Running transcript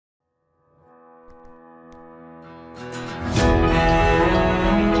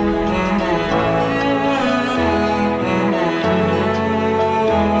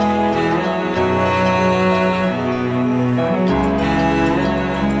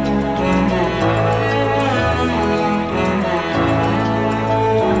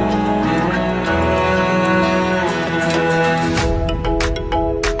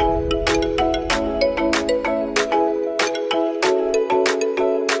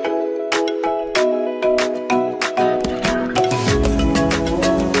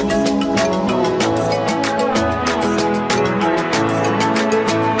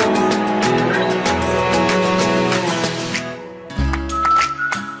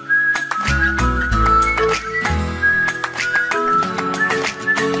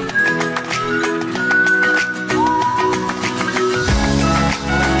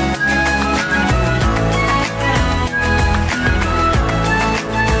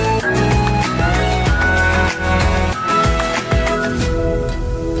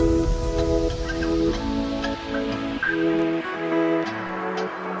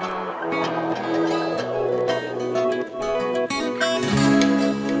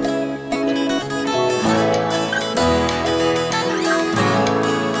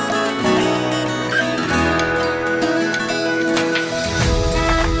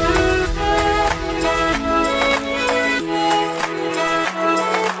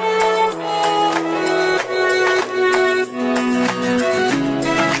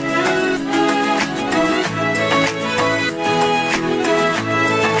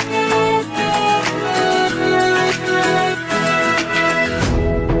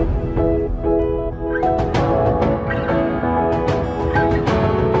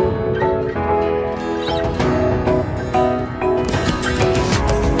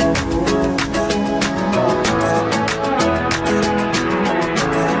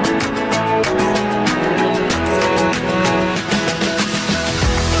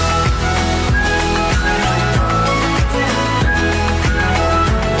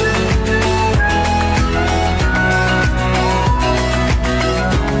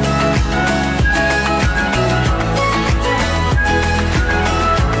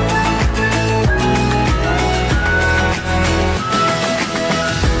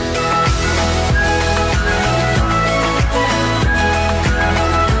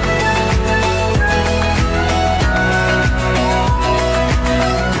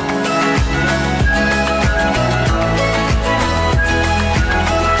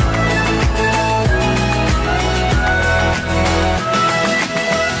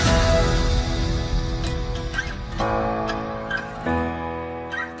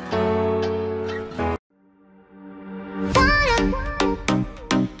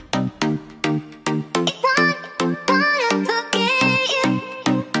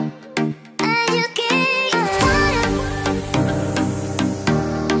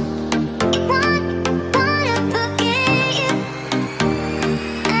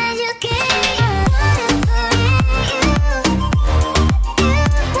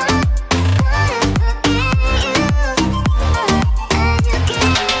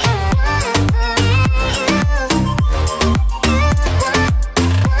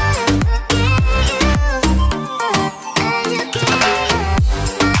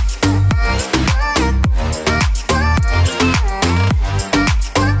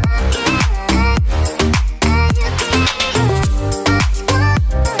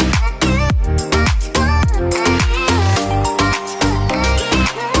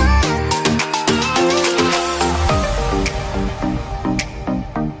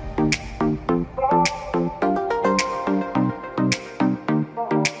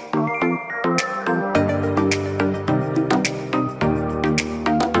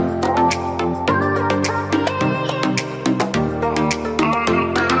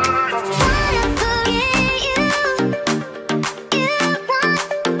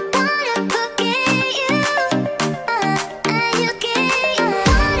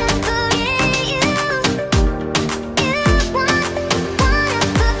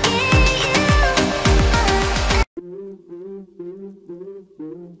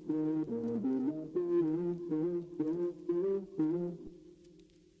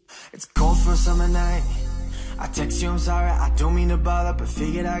It's cold for a summer night. I text you, I'm sorry, I don't mean to bother, but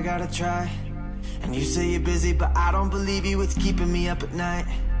figured I gotta try. And you say you're busy, but I don't believe you, it's keeping me up at night.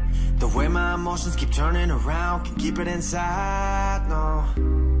 The way my emotions keep turning around, can keep it inside, no.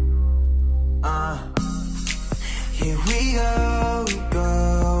 Here we go, we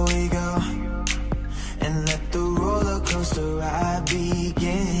go, we go, and let the roller coaster ride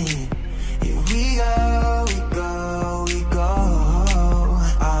begin. Here we go, we go, we go.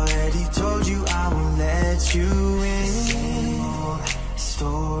 Already told you I won't let you in. Same old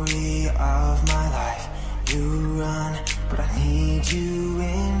story of my life. You run, but I need you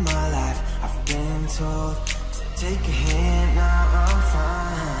in my life. I've been told to take a hint, now I'm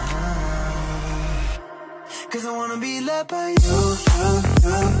fine. 'Cause I wanna be loved by you,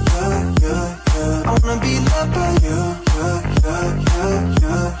 I wanna be loved by you,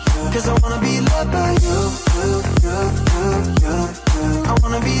 'cause I wanna be loved by you, I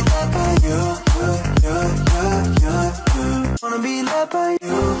wanna be loved by you, I wanna be loved by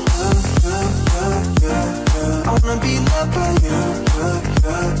you, I wanna be loved by you,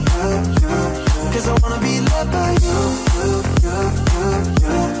 'cause I wanna be loved by you,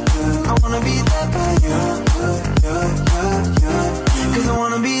 I wanna be loved by you, 'cause I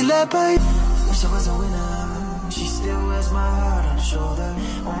wanna be loved by you. Wish I was a winner, she still wears my heart on her shoulder.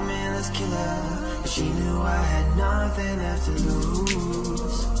 Oh man, let's kill her, but she knew I had nothing left to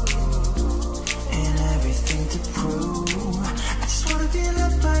lose and everything to prove. I just wanna be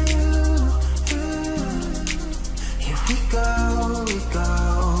loved by you. Here we go, we go,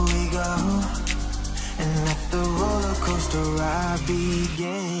 we go, and let the roller coaster ride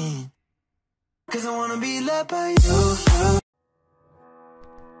begin. 'Cause I wanna be loved by you.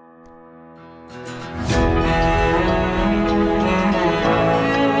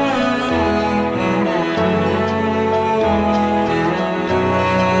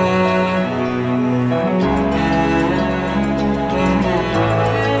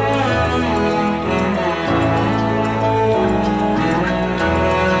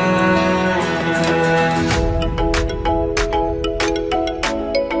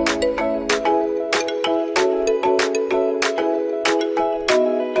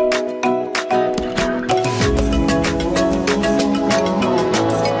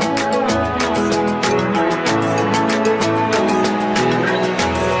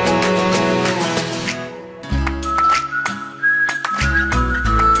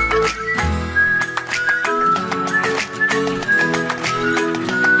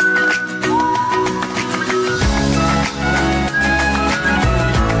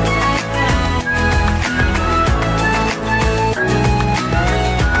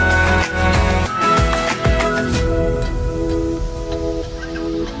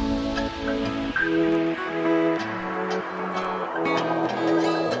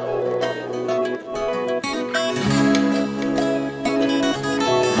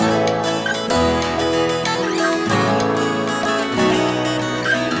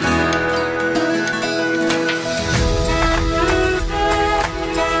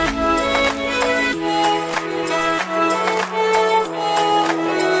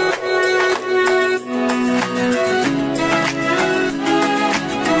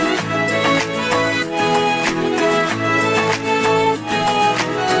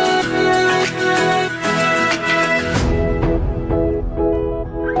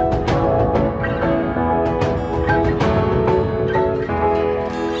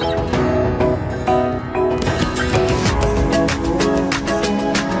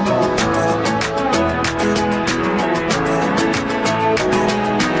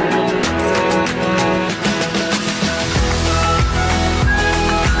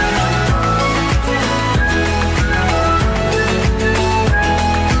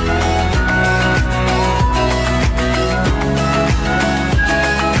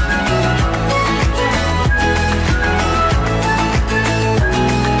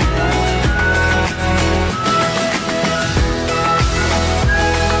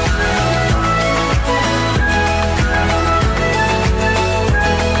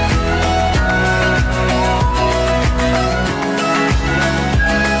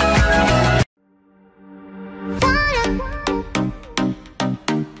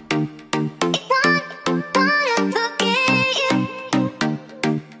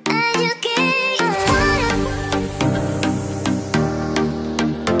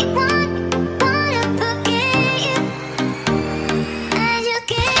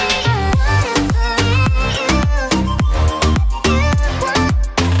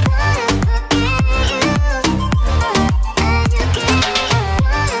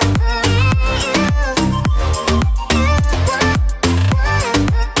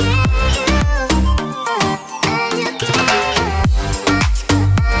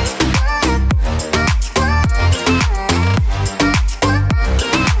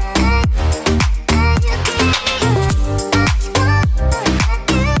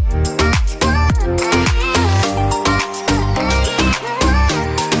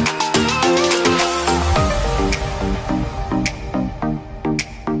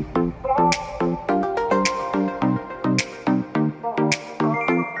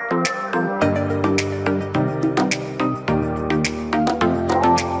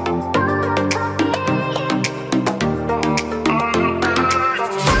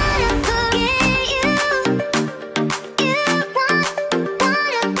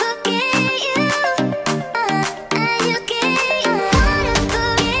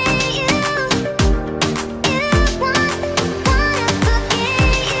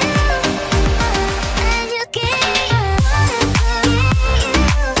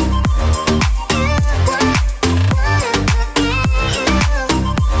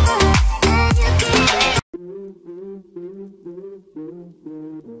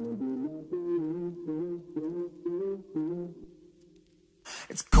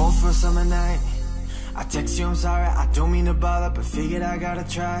 It's cold for a summer night. I text you, I'm sorry, I don't mean to bother, but figured I gotta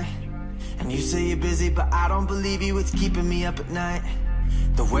try. And you say you're busy, but I don't believe you, it's keeping me up at night.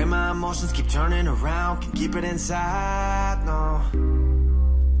 The way my emotions keep turning around, can keep it inside, no.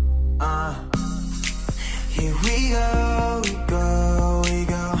 Here we go, we go, we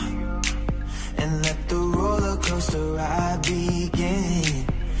go, and let the roller coaster ride begin.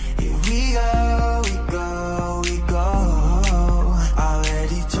 Here we go, we go, we go.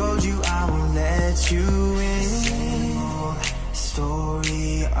 Already told you I won't let you in. Same old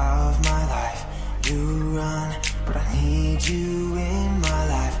story of my life. You run, but I need you in my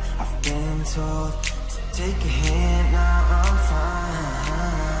life. I've been told to take a hint, now I'm fine.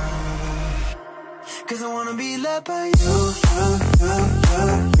 Cause I wanna be loved by you,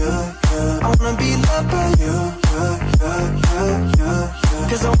 I wanna be loved by you,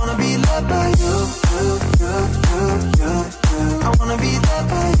 cause I wanna be loved by you, I wanna be loved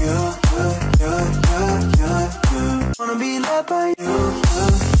by you, I wanna be loved by you,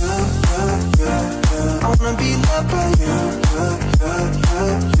 I wanna be loved by you,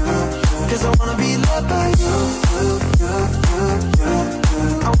 cause I wanna be loved by you,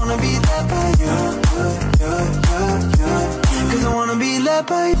 I wanna be loved by you, cause I wanna be loved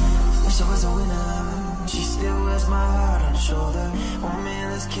by you. Wish I was a winner, she still wears my heart on her shoulder. Oh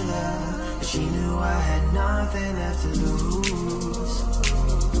man, let's kill her, but she knew I had nothing left to lose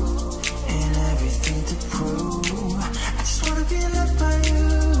and everything to prove. I just wanna be loved by you.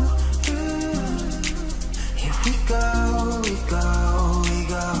 Here we go, we go, we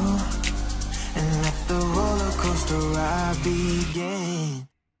go, and let the roller coaster ride begin.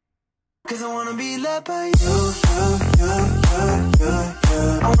 Cause I wanna be loved by you,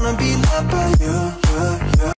 I wanna be loved by you.